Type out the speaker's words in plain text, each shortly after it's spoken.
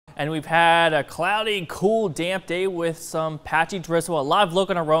And we've had a cloudy, cool, damp day with some patchy drizzle. A live look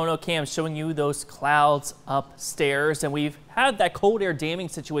on our Roanoke cam showing you those clouds upstairs. And we've had that cold air damming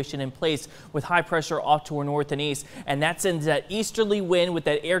situation in place with high pressure off to our north and east. And that sends that easterly wind with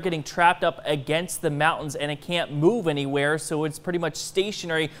that air getting trapped up against the mountains, and it can't move anywhere. So it's pretty much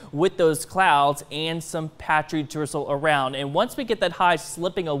stationary with those clouds and some patchy drizzle around. And once we get that high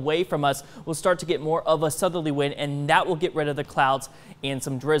slipping away from us, we'll start to get more of a southerly wind, and that will get rid of the clouds and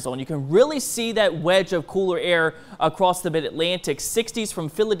some drizzle. And you can really see that wedge of cooler air across the mid-Atlantic. 60s from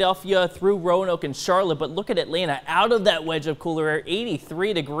Philadelphia through Roanoke and Charlotte. But look at Atlanta, out of that wedge of cooler air,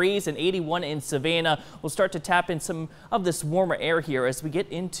 83 degrees and 81 in Savannah. We'll start to tap in some of this warmer air here as we get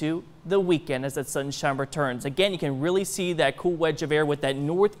into the weekend as that sunshine returns. Again, you can really see that cool wedge of air with that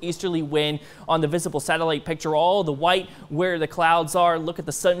northeasterly wind on the visible satellite picture. All the white where the clouds are. Look at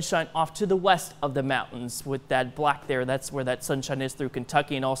the sunshine off to the west of the mountains with that black there. That's where that sunshine is through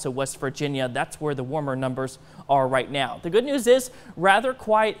Kentucky and also West Virginia. That's where the warmer numbers are right now. The good news is rather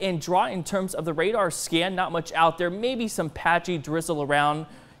quiet and dry in terms of the radar scan. Not much out there. Maybe some patchy drizzle around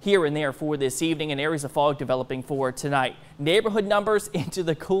here and there for this evening, and areas of fog developing for tonight. Neighborhood numbers into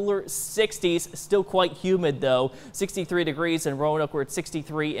the cooler 60s, still quite humid though. 63 degrees in Roanoke, we're at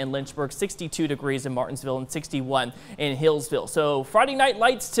 63 in Lynchburg, 62 degrees in Martinsville, and 61 in Hillsville. So Friday night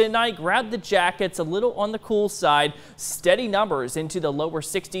lights tonight, grab the jackets, a little on the cool side, steady numbers into the lower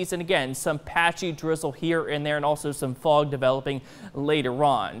 60s, and again, some patchy drizzle here and there, and also some fog developing later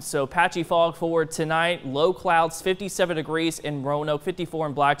on. So patchy fog for tonight, low clouds, 57 degrees in Roanoke, 54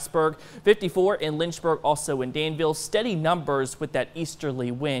 in Blacksburg, 54 in Lynchburg, also in Danville. Steady numbers with that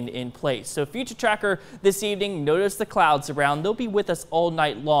easterly wind in place. So future tracker this evening, notice the clouds around. They'll be with us all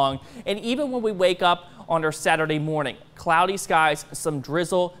night long. And even when we wake up on our Saturday morning, cloudy skies, some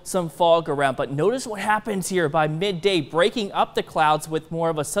drizzle, some fog around. But notice what happens here by midday, breaking up the clouds with more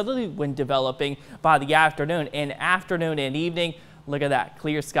of a southerly wind developing by the afternoon. And evening, look at that,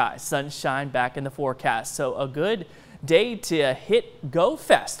 clear skies, sunshine back in the forecast. So a good day to hit Go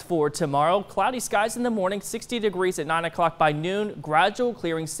Fest for tomorrow. Cloudy skies in the morning, 60 degrees at 9 o'clock. By noon, gradual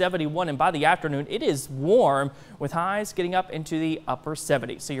clearing, 71, and by the afternoon it is warm with highs getting up into the upper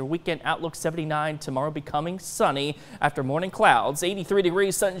 70s. So your weekend outlook, 79 tomorrow, becoming sunny after morning clouds. 83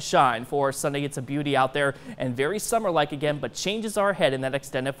 degrees sunshine for Sunday. It's a beauty out there and very summer-like again, but changes are ahead in that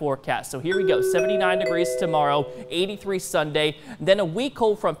extended forecast. So here we go, 79 degrees tomorrow, 83 Sunday. Then a weak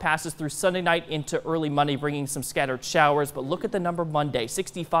cold front passes through Sunday night into early Monday, bringing some scattered showers. But look at the number Monday,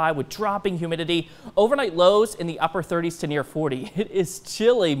 65 with dropping humidity. Overnight lows in the upper 30s to near 40. It is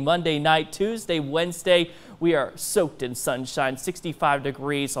chilly Monday night. Tuesday, Wednesday, we are soaked in sunshine, 65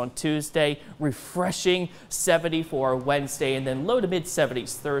 degrees on Tuesday, refreshing 70 for Wednesday, and then low to mid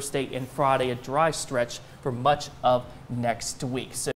 70s Thursday and Friday, a dry stretch for much of next week. So